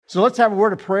So let's have a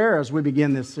word of prayer as we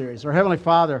begin this series. Our Heavenly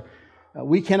Father,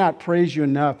 we cannot praise you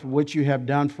enough for what you have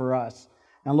done for us.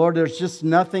 And Lord, there's just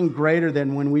nothing greater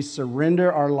than when we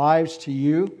surrender our lives to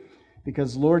you,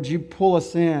 because Lord, you pull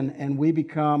us in and we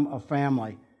become a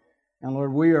family. And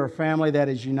Lord, we are a family that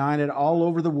is united all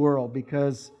over the world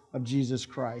because of Jesus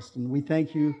Christ. And we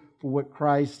thank you for what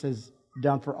Christ has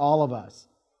done for all of us.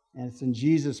 And it's in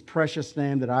Jesus' precious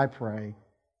name that I pray.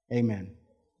 Amen.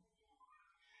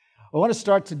 I want to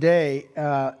start today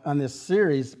on this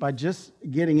series by just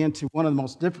getting into one of the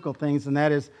most difficult things, and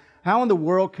that is, how in the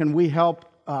world can we help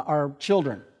our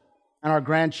children and our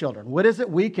grandchildren? What is it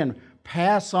we can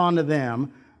pass on to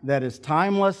them that is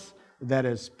timeless, that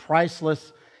is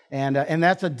priceless, and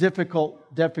that's a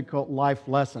difficult life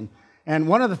lesson. And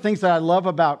one of the things that I love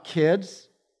about kids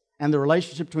and the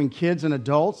relationship between kids and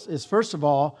adults is, first of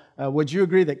all, would you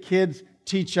agree that kids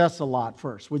teach us a lot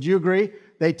first? Would you agree?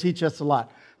 They teach us a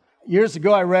lot. Years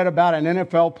ago, I read about an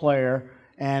NFL player,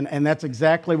 and that's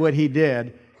exactly what he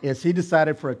did, is he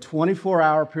decided for a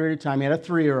 24-hour period of time, he had a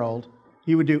 3-year-old,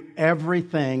 he would do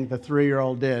everything the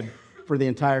 3-year-old did for the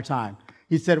entire time.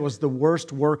 He said it was the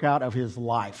worst workout of his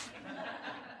life.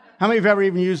 How many of you have ever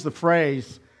even used the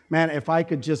phrase, man, if I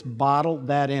could just bottle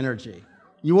that energy?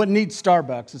 You wouldn't need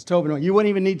Starbucks, as Tobin, you wouldn't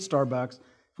even need Starbucks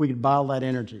if we could bottle that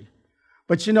energy.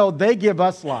 But you know, they give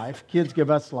us life, kids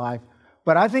give us life,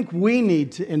 but I think we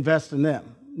need to invest in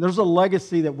them. There's a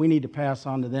legacy that we need to pass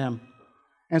on to them.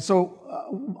 And so,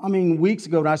 weeks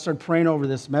ago when I started praying over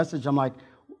this message, I'm like,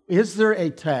 is there a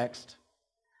text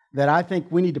that I think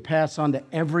we need to pass on to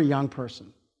every young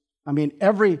person?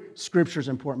 Every scripture is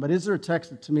important, but is there a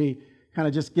text that to me kind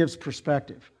of just gives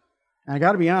perspective? And I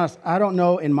got to be honest, I don't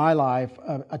know in my life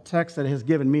a text that has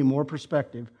given me more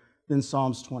perspective than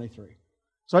Psalms 23.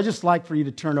 So I'd just like for you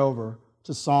to turn over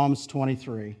to Psalms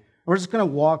 23. We're just going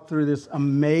to walk through this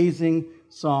amazing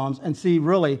Psalms and see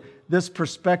really this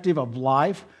perspective of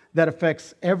life that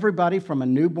affects everybody from a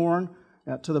newborn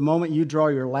to the moment you draw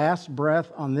your last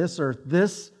breath on this earth.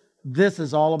 This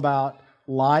is all about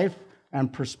life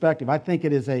and perspective. I think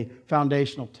it is a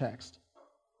foundational text.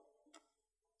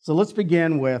 So let's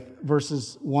begin with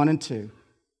verses 1 and 2.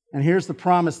 And here's the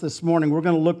promise this morning. We're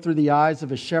going to look through the eyes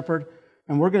of a shepherd,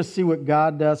 and we're going to see what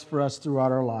God does for us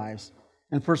throughout our lives.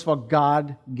 And first of all,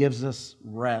 God gives us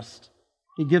rest.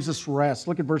 He gives us rest.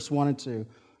 Look at verse 1 and 2.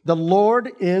 The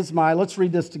Lord is my, let's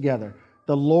read this together.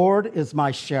 The Lord is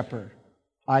my shepherd.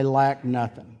 I lack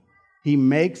nothing. He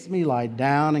makes me lie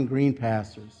down in green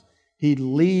pastures. He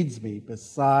leads me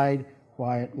beside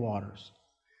quiet waters.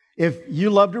 If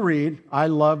you love to read, I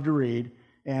love to read.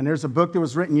 And there's a book that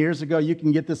was written years ago. You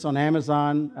can get this on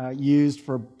Amazon, used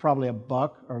for probably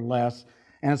 $1 or less.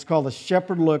 And it's called The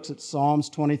Shepherd Looks at Psalms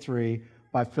 23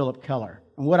 by Philip Keller.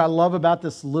 And what I love about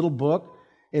this little book,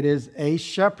 it is a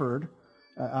shepherd,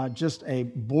 just a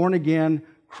born-again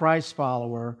Christ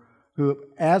follower who,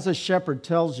 as a shepherd,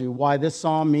 tells you why this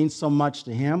psalm means so much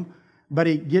to him. But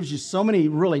he gives you so many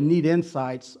really neat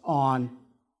insights on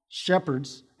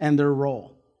shepherds and their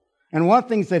role. And one of the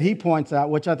things that he points out,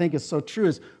 which I think is so true,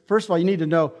 is, first of all, you need to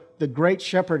know the great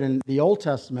shepherd in the Old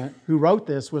Testament who wrote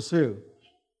this was who?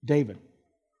 David.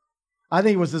 I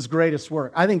think it was his greatest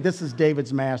work. I think this is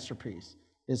David's masterpiece,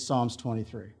 is Psalms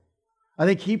 23. I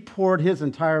think he poured his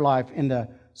entire life into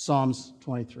Psalms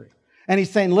 23. And he's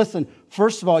saying, listen,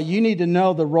 first of all, you need to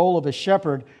know the role of a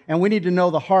shepherd, and we need to know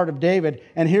the heart of David.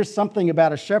 And here's something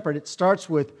about a shepherd. It starts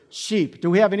with sheep. Do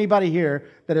we have anybody here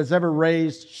that has ever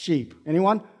raised sheep?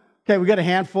 Anyone? Okay, we got a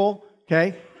handful.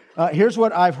 Okay. Here's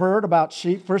what I've heard about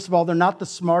sheep. First of all, they're not the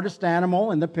smartest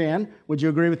animal in the pen. Would you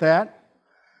agree with that?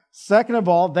 Second of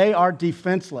all, they are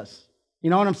defenseless. You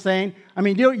know what I'm saying?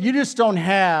 You just don't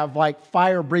have like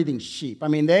fire-breathing sheep.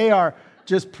 They are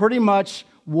just pretty much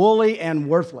woolly and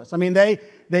worthless.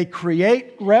 They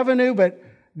create revenue, but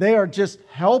they are just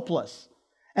helpless.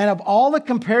 And of all the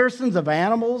comparisons of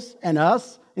animals and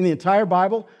us in the entire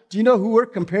Bible, do you know who we're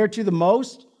compared to the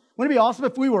most? Wouldn't it be awesome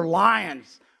if we were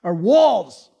lions or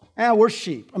wolves? We're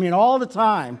sheep. All the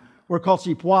time we're called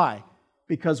sheep. Why?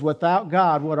 Because without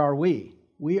God, what are we?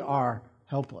 We are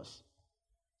helpless.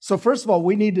 So first of all,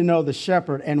 we need to know the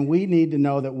shepherd, and we need to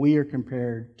know that we are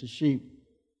compared to sheep.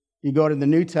 You go to the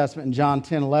New Testament in John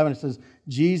 10:11, it says,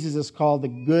 Jesus is called the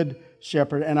good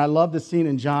shepherd. And I love the scene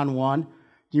in John 1. Do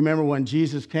you remember when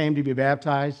Jesus came to be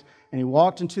baptized and he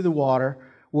walked into the water?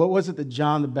 What was it that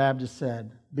John the Baptist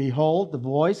said? Behold, the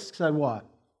voice said what?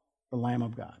 The Lamb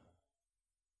of God.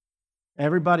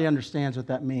 Everybody understands what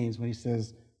that means when he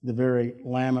says the very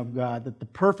Lamb of God, that the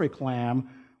perfect Lamb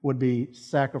would be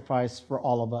sacrificed for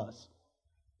all of us.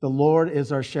 The Lord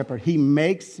is our shepherd. He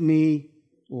makes me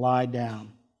lie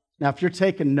down Now, if you're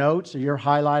taking notes or you're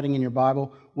highlighting in your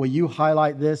Bible, will you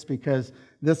highlight this? Because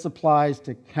this applies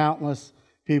to countless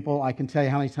people. I can tell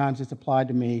you how many times it's applied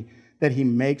to me, that He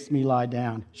makes me lie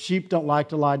down. Sheep don't like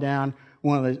to lie down.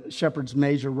 One of the shepherd's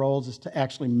major roles is to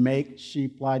actually make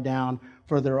sheep lie down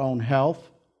for their own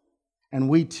health. And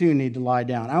we too need to lie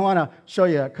down. I want to show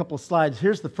you a couple of slides.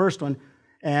 Here's the first one.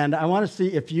 And I want to see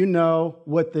if you know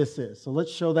what this is. So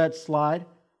let's show that slide.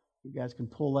 You guys can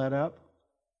pull that up.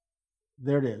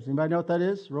 There it is. Anybody know what that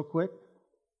is? Real quick.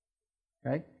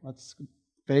 Okay, let's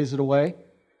phase it away.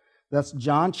 That's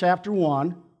John chapter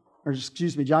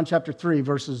 3,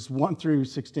 verses 1 through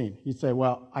 16. You'd say,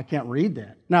 well, I can't read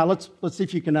that. Now, let's see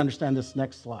if you can understand this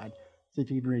next slide. See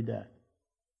if you can read that.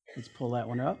 Let's pull that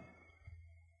one up.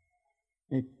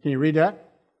 Can you read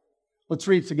that? Let's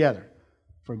read it together.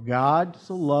 For God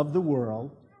so loved the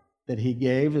world that He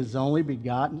gave His only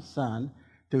begotten Son,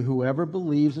 to whoever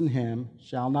believes in Him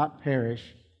shall not perish,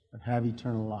 but have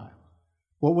eternal life.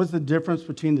 What was the difference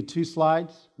between the two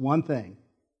slides? One thing,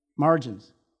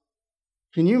 margins.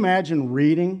 Can you imagine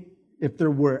reading if there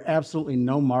were absolutely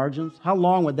no margins? How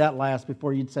long would that last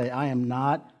before you'd say, I am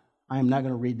not going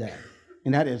to read that?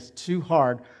 And that is too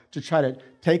hard to try to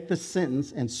take the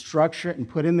sentence and structure it and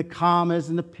put in the commas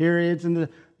and the periods and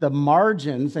the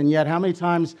margins, and yet how many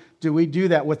times do we do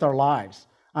that with our lives?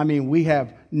 I mean, we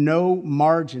have no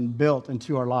margin built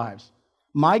into our lives.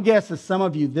 My guess is some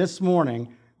of you this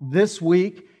morning, this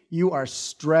week, you are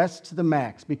stressed to the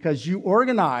max because you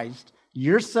organized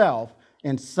yourself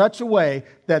in such a way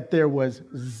that there was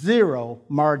zero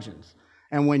margins.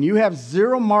 And when you have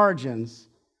zero margins,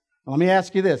 let me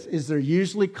ask you this, is there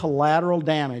usually collateral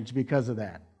damage because of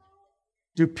that?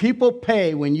 Do people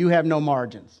pay when you have no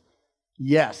margins?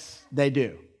 Yes, they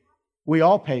do. We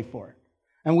all pay for it.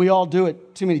 And we all do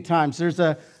it too many times. There's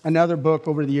another book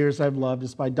over the years I've loved.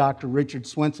 It's by Dr. Richard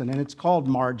Swenson, and it's called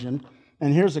Margin.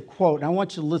 And here's a quote, and I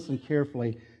want you to listen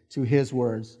carefully to his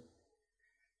words.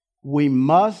 We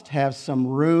must have some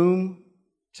room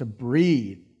to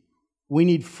breathe. We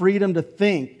need freedom to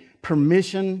think,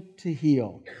 permission to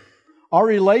heal. Our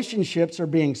relationships are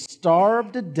being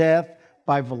starved to death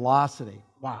by velocity.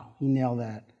 Wow, he nailed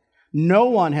that. No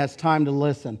one has time to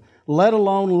listen, let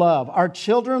alone love. Our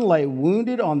children lay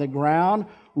wounded on the ground,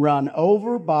 run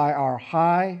over by our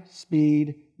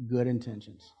high-speed good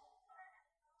intentions.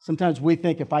 Sometimes we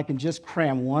think if I can just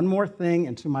cram one more thing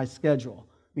into my schedule,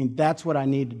 that's what I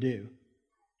need to do.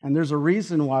 And there's a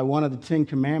reason why one of the 10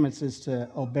 Commandments is to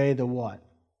obey the what?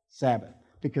 Sabbath.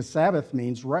 Because Sabbath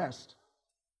means rest.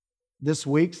 This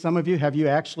week, some of you, have you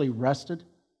actually rested?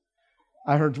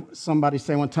 I heard somebody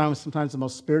say one time, sometimes the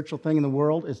most spiritual thing in the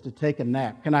world is to take a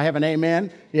nap. Can I have an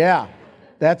amen? Yeah,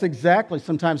 that's exactly.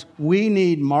 Sometimes we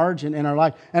need margin in our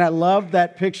life. And I love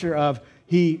that picture of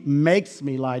He makes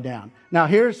me lie down. Now,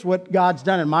 here's what God's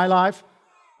done in my life.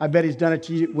 I bet He's done it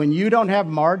to you. When you don't have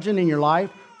margin in your life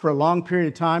for a long period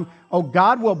of time,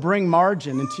 God will bring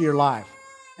margin into your life.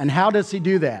 And how does He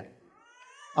do that?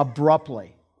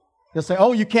 Abruptly. He'll say,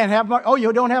 you can't have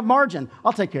you don't have margin.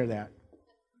 I'll take care of that.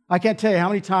 I can't tell you how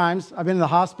many times I've been in the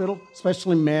hospital,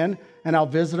 especially men, and I'll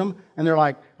visit them, and they're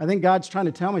like, I think God's trying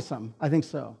to tell me something. I think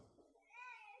so.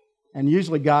 And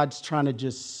usually God's trying to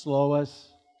just slow us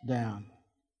down.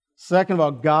 Second of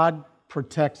all, God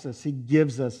protects us. He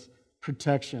gives us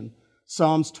protection.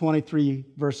 Psalms 23,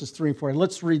 verses 3 and 4.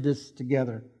 Let's read this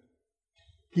together.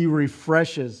 He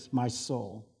refreshes my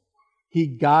soul. He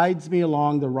guides me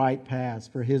along the right paths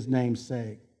for His name's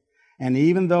sake. And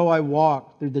even though I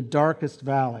walk through the darkest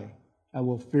valley, I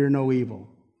will fear no evil,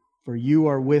 for You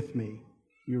are with me.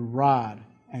 Your rod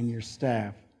and Your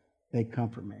staff, they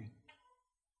comfort me.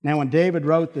 Now, when David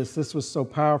wrote this was so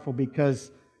powerful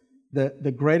because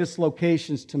the greatest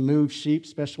locations to move sheep,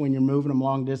 especially when you're moving them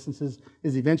long distances,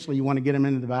 is eventually you want to get them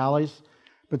into the valleys.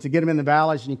 But to get them in the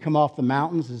valleys and you come off the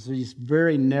mountains, is these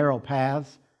very narrow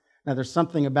paths. Now, there's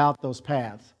something about those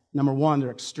paths. Number one, they're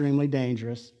extremely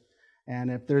dangerous. And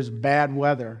if there's bad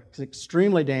weather, it's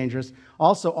extremely dangerous.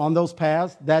 Also, on those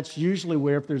paths, that's usually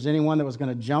where if there's anyone that was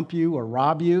going to jump you or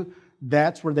rob you,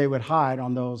 that's where they would hide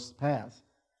on those paths.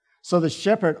 So the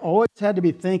shepherd always had to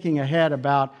be thinking ahead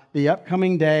about the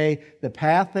upcoming day, the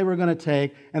path they were going to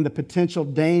take, and the potential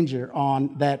danger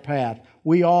on that path.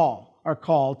 We all are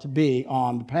called to be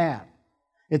on the path.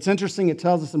 It's interesting, it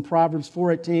tells us in Proverbs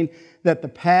 4:18 that the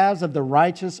paths of the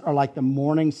righteous are like the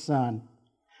morning sun.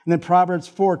 And then Proverbs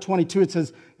 4:22, it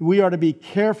says, we are to be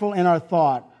careful in our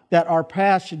thought, that our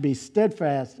path should be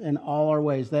steadfast in all our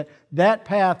ways. That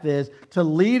path is to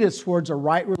lead us towards a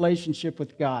right relationship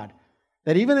with God.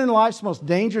 That even in life's most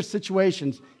dangerous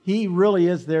situations, He really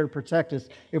is there to protect us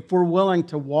if we're willing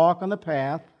to walk on the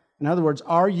path In other words,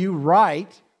 are you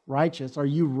righteous? Are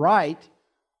you right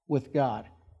with God?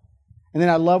 And then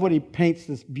I love what he paints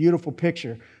this beautiful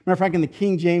picture. Matter of fact, in the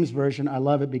King James Version, I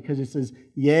love it because it says,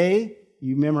 yea,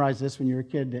 you memorized this when you were a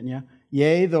kid, didn't you?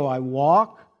 Yea, though I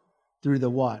walk through the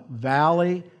what?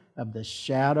 Valley of the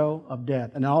shadow of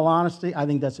death. And in all honesty, I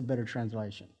think that's a better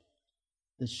translation.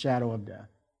 The shadow of death.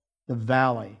 The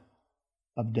valley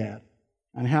of death.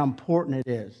 And how important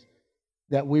it is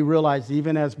that we realize,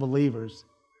 even as believers,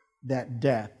 that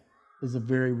death is a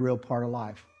very real part of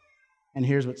life. And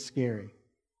here's what's scary.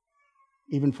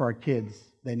 Even for our kids,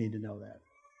 they need to know that.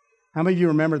 How many of you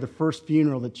remember the first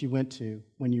funeral that you went to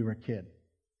when you were a kid?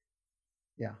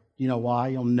 Yeah. You know why?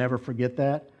 You'll never forget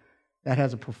that. That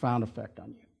has a profound effect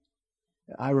on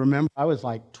you. I remember I was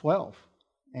like 12,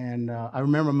 and I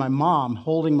remember my mom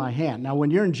holding my hand. Now, when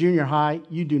you're in junior high,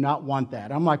 you do not want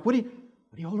that. I'm like, what are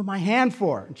you holding my hand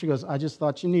for? And she goes, I just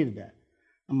thought you needed that.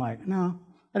 I'm like, no,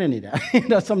 I didn't need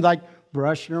that. So I'm like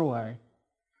brushing her away.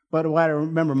 But what I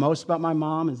remember most about my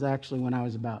mom is actually when I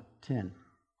was about 10.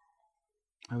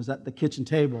 I was at the kitchen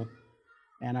table,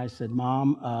 and I said,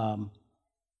 Mom,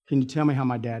 can you tell me how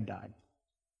my dad died?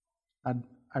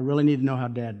 I really need to know how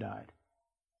Dad died.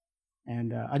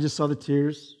 And I just saw the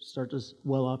tears start to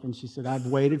well up, and she said, I've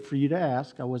waited for you to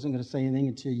ask. I wasn't going to say anything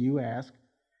until you asked.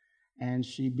 And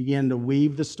she began to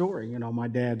weave the story, my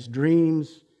dad's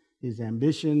dreams, his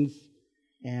ambitions,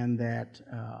 and that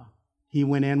he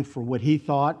went in for what he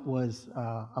thought was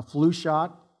a flu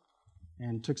shot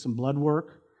and took some blood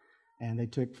work, and they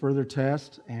took further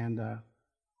tests, and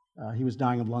he was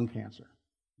dying of lung cancer.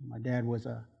 My dad was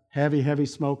a heavy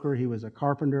smoker. He was a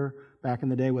carpenter back in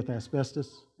the day with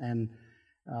asbestos, and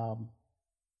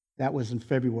that was in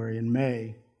February. In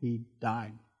May, he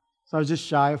died. So I was just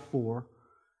shy of 4,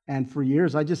 and for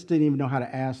years, I just didn't even know how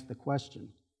to ask the question.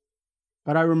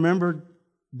 But I remembered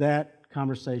that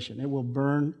conversation. It will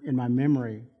burn in my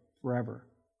memory forever.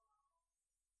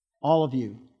 All of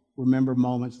you remember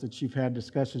moments that you've had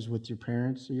discussions with your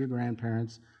parents or your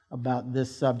grandparents about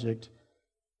this subject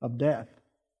of death.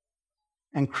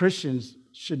 And Christians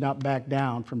should not back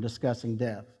down from discussing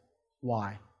death.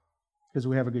 Why? Because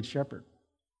we have a good shepherd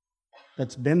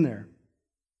that's been there.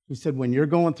 He said, when you're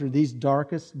going through these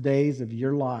darkest days of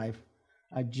your life,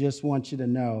 I just want you to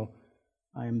know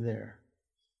I am there.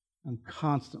 I'm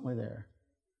constantly there.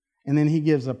 And then he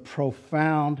gives a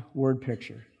profound word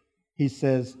picture. He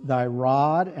says, thy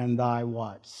rod and thy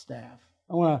what? Staff.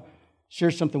 I want to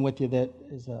share something with you that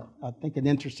is, I think, an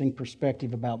interesting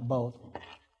perspective about both.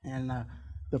 And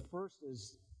the first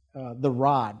is the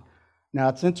rod. Now,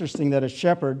 it's interesting that a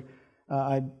shepherd,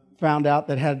 I found out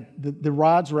that had the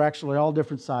rods were actually all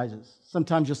different sizes.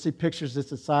 Sometimes you'll see pictures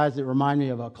that's a size that remind me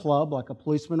of a club, like a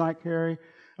policeman might carry.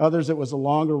 Others, it was a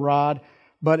longer rod.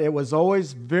 But it was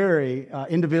always very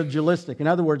individualistic. In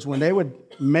other words, when they would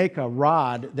make a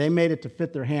rod, they made it to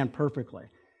fit their hand perfectly.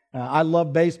 I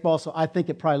love baseball, so I think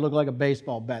it probably looked like a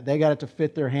baseball bat. They got it to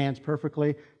fit their hands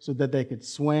perfectly so that they could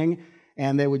swing.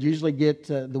 And they would usually get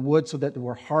the wood so that there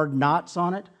were hard knots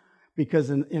on it.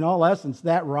 Because in all essence,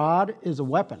 that rod is a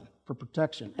weapon for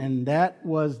protection. And that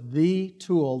was the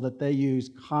tool that they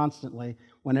used constantly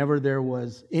whenever there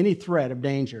was any threat of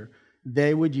danger.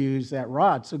 They would use that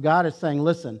rod. So God is saying,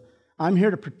 listen, I'm here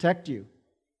to protect you.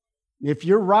 If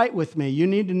you're right with me, you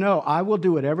need to know I will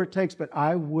do whatever it takes, but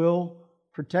I will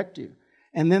protect you.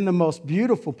 And then the most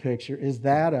beautiful picture is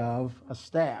that of a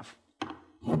staff.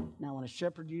 Now, when a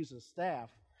shepherd uses a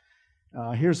staff,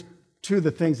 here's two of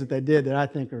the things that they did that I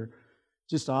think are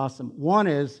just awesome. One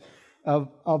is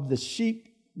of the sheep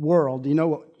world. Do you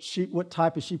know what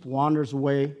type of sheep wanders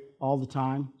away all the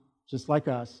time? Just like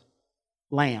us.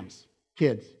 Lambs.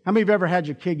 Kids. How many of you have ever had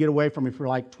your kid get away from you for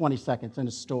like 20 seconds in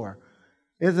a store?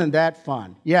 Isn't that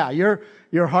fun? Yeah,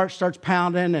 your heart starts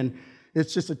pounding, and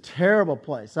it's just a terrible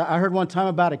place. I heard one time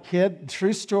about a kid,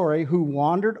 true story, who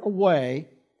wandered away.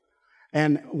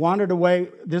 It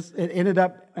ended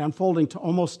up unfolding to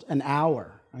almost an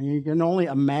hour. I mean, you can only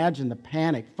imagine the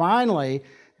panic. Finally,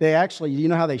 they actually, you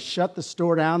know how they shut the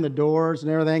store down, the doors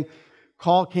and everything?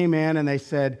 Call came in, and they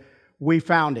said, we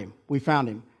found him.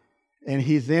 And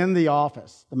he's in the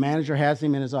office. The manager has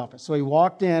him in his office. So he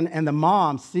walked in, and the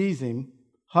mom sees him,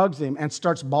 hugs him, and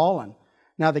starts bawling.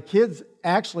 Now, the kid's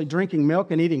actually drinking milk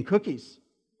and eating cookies.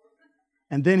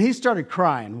 And then he started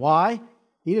crying. Why?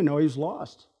 He didn't know he was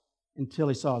lost until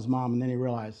he saw his mom, and then he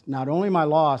realized, not only am I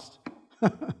lost,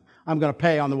 I'm going to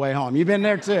pay on the way home. You've been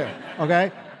there too,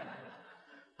 okay?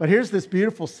 But here's this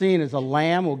beautiful scene as a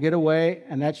lamb will get away,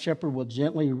 and that shepherd will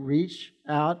gently reach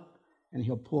out, and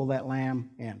he'll pull that lamb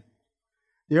in.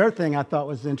 The other thing I thought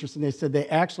was interesting, they said they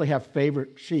actually have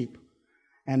favorite sheep.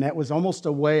 And that was almost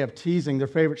a way of teasing their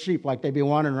favorite sheep. Like they'd be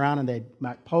wandering around and they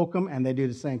might poke them, and they'd do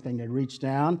the same thing. They'd reach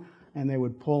down and they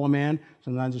would pull them in.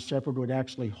 Sometimes the shepherd would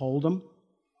actually hold them.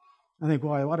 I think,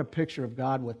 boy, what a picture of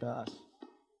God with us.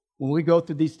 When we go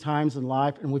through these times in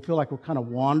life and we feel like we're kind of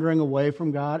wandering away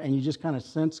from God, and you just kind of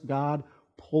sense God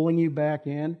pulling you back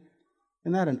in,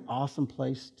 isn't that an awesome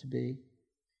place to be?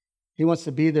 He wants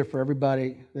to be there for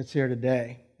everybody that's here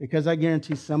today. Because I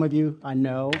guarantee some of you, I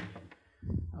know,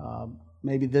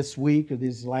 maybe this week or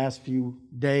these last few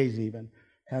days even,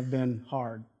 have been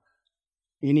hard.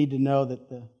 You need to know that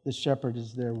the shepherd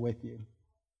is there with you.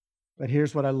 But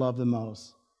here's what I love the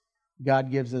most.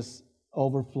 God gives us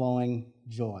overflowing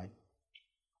joy.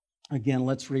 Again,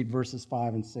 let's read verses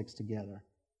 5 and 6 together.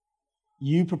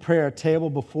 You prepare a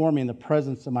table before me in the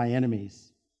presence of my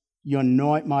enemies. You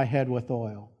anoint my head with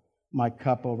oil. My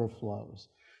cup overflows.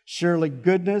 Surely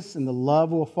goodness and the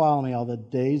love will follow me all the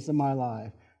days of my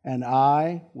life, and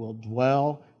I will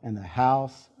dwell in the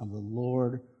house of the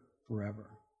Lord forever.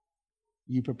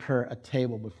 You prepare a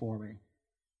table before me.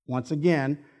 Once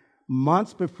again,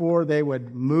 months before they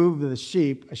would move the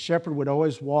sheep, a shepherd would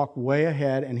always walk way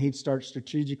ahead, and he'd start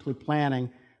strategically planning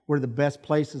where the best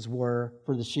places were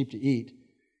for the sheep to eat.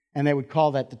 And they would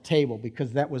call that the table,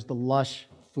 because that was the lush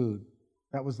food.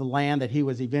 That was the land that he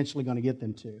was eventually going to get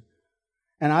them to.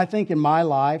 And I think in my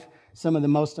life, some of the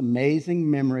most amazing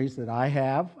memories that I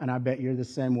have, and I bet you're the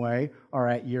same way, are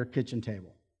at your kitchen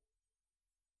table.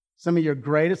 Some of your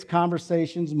greatest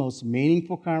conversations, most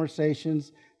meaningful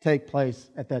conversations take place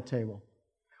at that table.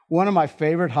 One of my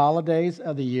favorite holidays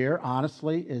of the year,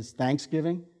 honestly, is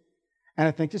Thanksgiving. And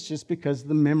I think it's just because of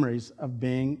the memories of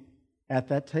being at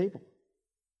that table.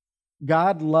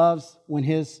 God loves when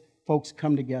His folks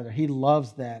come together. He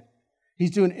loves that.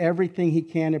 He's doing everything He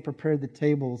can to prepare the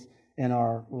tables in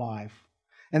our life.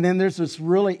 And then there's this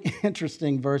really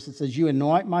interesting verse that says, you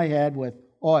anoint my head with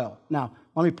oil. Now,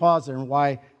 let me pause there and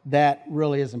why that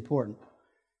really is important.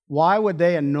 Why would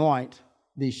they anoint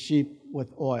these sheep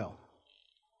with oil?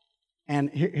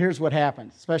 And here's what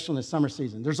happens, especially in the summer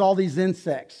season. There's all these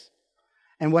insects.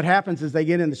 And what happens is they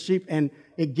get in the sheep, and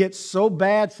it gets so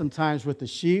bad sometimes with the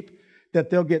sheep that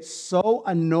they'll get so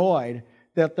annoyed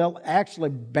that they'll actually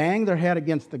bang their head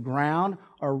against the ground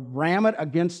or ram it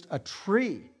against a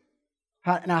tree.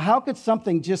 Now, how could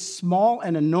something just small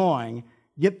and annoying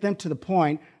get them to the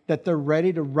point that they're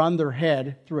ready to run their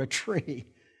head through a tree?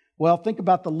 Well, think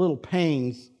about the little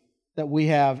pains that we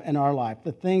have in our life,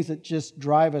 the things that just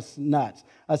drive us nuts,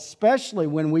 especially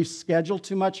when we schedule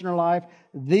too much in our life.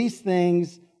 These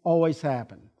things always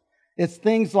happen. It's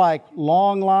things like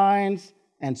long lines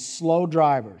and slow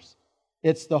drivers.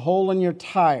 It's the hole in your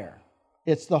tire.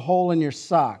 It's the hole in your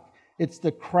sock. It's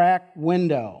the cracked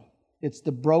window. It's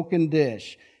the broken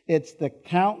dish. It's the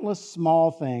countless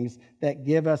small things that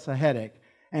give us a headache.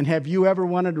 And have you ever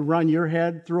wanted to run your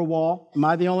head through a wall? Am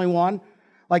I the only one?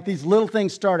 Like these little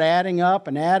things start adding up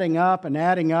and adding up and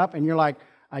adding up, and you're like,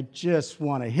 I just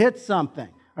want to hit something.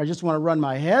 I just want to run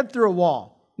my head through a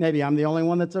wall. Maybe I'm the only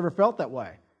one that's ever felt that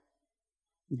way.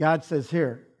 God says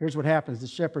here's what happens. The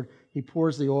shepherd, he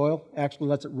pours the oil, actually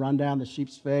lets it run down the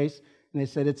sheep's face. And they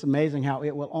said it's amazing how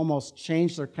it will almost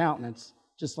change their countenance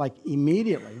just like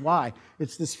immediately. Why?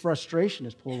 It's this frustration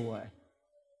is pulled away.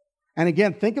 And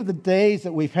again, think of the days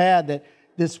that we've had that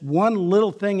this one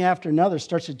little thing after another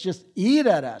starts to just eat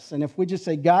at us. And if we just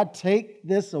say, God, take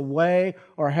this away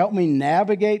or help me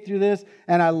navigate through this.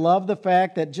 And I love the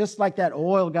fact that just like that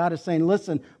oil, God is saying,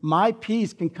 listen, my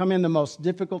peace can come in the most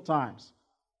difficult times.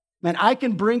 Man, I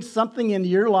can bring something into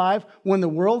your life when the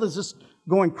world is just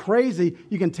going crazy.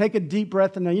 You can take a deep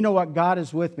breath and know, you know what, God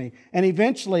is with me. And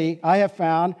eventually, I have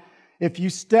found, if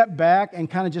you step back and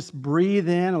kind of just breathe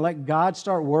in and let God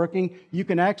start working, you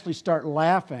can actually start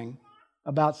laughing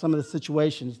about some of the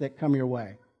situations that come your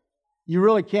way. You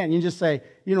really can. You just say,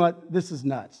 you know what, this is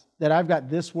nuts, that I've got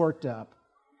this worked up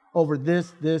over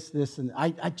this, and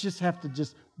I just have to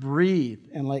just breathe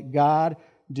and let God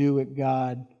do what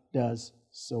God does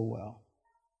so well.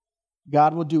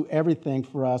 God will do everything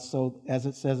for us, so as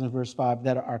it says in verse 5,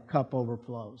 that our cup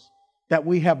overflows, that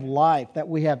we have life, that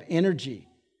we have energy,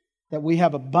 that we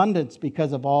have abundance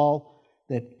because of all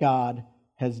that God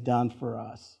has done for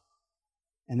us.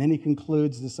 And then he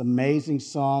concludes this amazing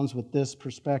Psalms with this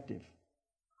perspective.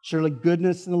 Surely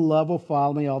goodness and love will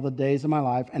follow me all the days of my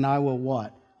life, and I will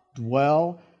what?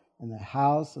 Dwell in the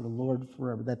house of the Lord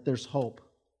forever. That there's hope.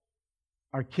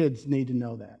 Our kids need to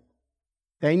know that.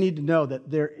 They need to know that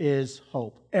there is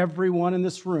hope. Everyone in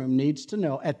this room needs to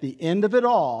know at the end of it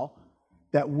all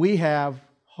that we have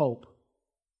hope.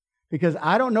 Because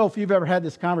I don't know if you've ever had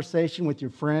this conversation with your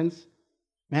friends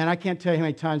Man, I can't tell you how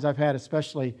many times I've had,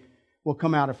 especially we'll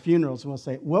come out of funerals and we'll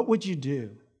say, what would you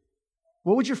do?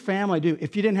 What would your family do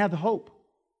if you didn't have the hope?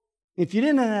 If you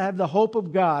didn't have the hope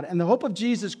of God and the hope of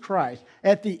Jesus Christ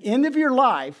at the end of your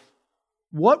life,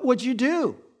 what would you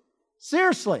do?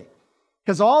 Seriously.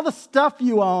 Because all the stuff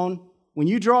you own, when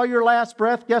you draw your last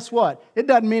breath, guess what? It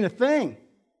doesn't mean a thing.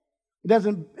 It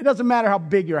doesn't matter how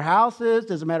big your house is. It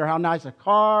doesn't matter how nice a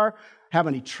car, how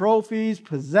many trophies,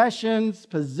 possessions,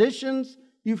 positions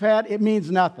you've had. It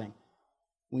means nothing.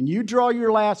 When you draw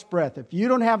your last breath, if you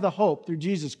don't have the hope through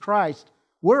Jesus Christ,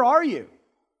 where are you?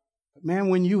 But man,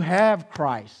 when you have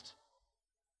Christ,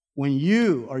 when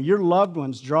you or your loved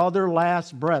ones draw their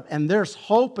last breath and there's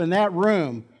hope in that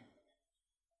room,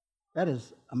 that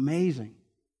is amazing.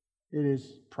 It is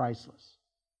priceless.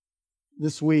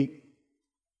 This week,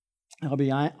 I'll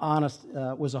be honest,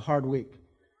 was a hard week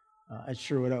at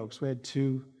Sherwood Oaks. We had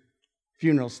 2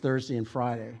 funerals, Thursday and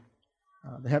Friday.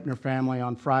 The Hepner family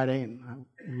on Friday, and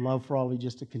I'd love for all of you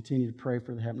just to continue to pray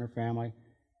for the Hepner family.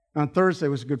 On Thursday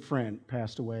was a good friend,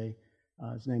 passed away.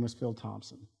 His name was Phil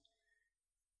Thompson.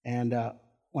 And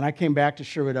when I came back to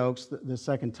Sherwood Oaks the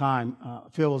second time,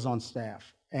 Phil was on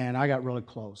staff, and I got really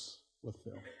close with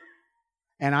Phil.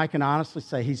 And I can honestly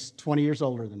say he's 20 years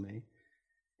older than me.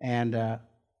 And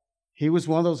he was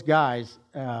one of those guys,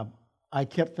 I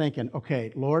kept thinking,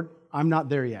 okay, Lord, I'm not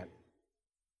there yet.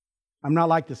 I'm not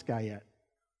like this guy yet.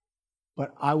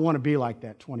 But I want to be like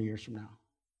that 20 years from now.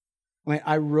 I mean,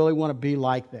 I really want to be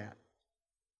like that.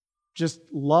 Just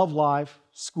love life,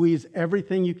 squeeze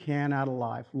everything you can out of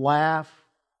life, laugh,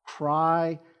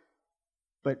 cry.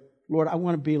 But Lord, I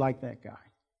want to be like that guy.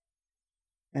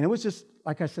 And it was just,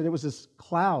 like I said, it was this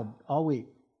cloud all week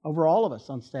over all of us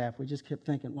on staff. We just kept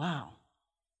thinking, wow.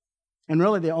 And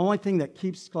really the only thing that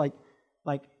keeps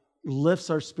like lifts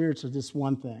our spirits is this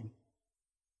one thing.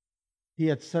 He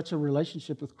had such a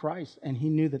relationship with Christ, and he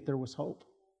knew that there was hope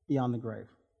beyond the grave.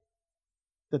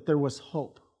 That there was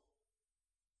hope.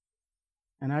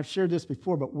 And I've shared this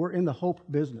before, but we're in the hope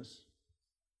business.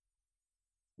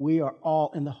 We are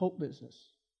all in the hope business.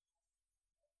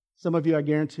 Some of you, I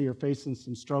guarantee, are facing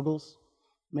some struggles.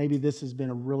 Maybe this has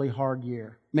been a really hard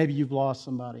year. Maybe you've lost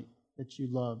somebody that you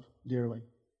love dearly.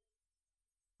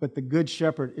 But the Good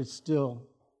Shepherd is still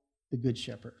the Good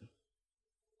Shepherd.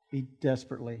 He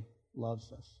desperately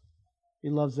loves us. He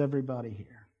loves everybody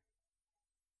here.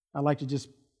 I'd like to just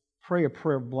pray a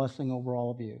prayer of blessing over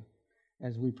all of you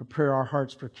as we prepare our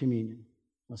hearts for communion.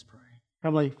 Let's pray.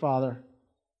 Heavenly Father,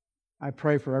 I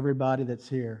pray for everybody that's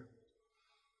here.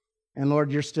 And Lord,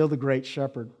 you're still the great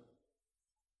shepherd.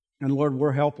 And Lord,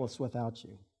 we're helpless without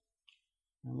you.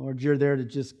 And Lord, you're there to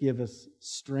just give us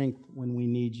strength when we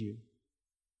need you.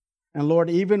 And Lord,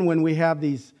 even when we have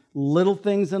these little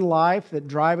things in life that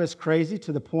drive us crazy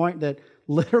to the point that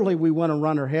literally we want to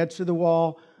run our heads to the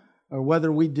wall, or whether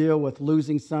we deal with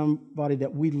losing somebody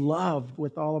that we love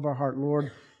with all of our heart,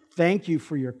 Lord, thank you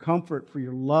for your comfort, for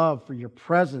your love, for your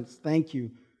presence. Thank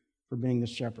you for being the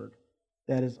shepherd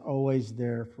that is always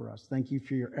there for us. Thank you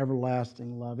for your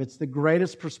everlasting love. It's the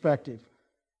greatest perspective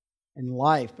in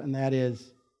life, and that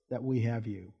is that we have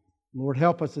you. Lord,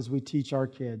 help us as we teach our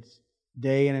kids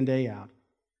day in and day out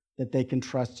that they can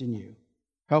trust in you.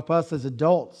 Help us as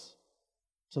adults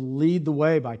to lead the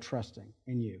way by trusting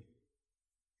in you.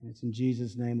 And it's in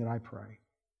Jesus' name that I pray.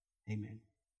 Amen.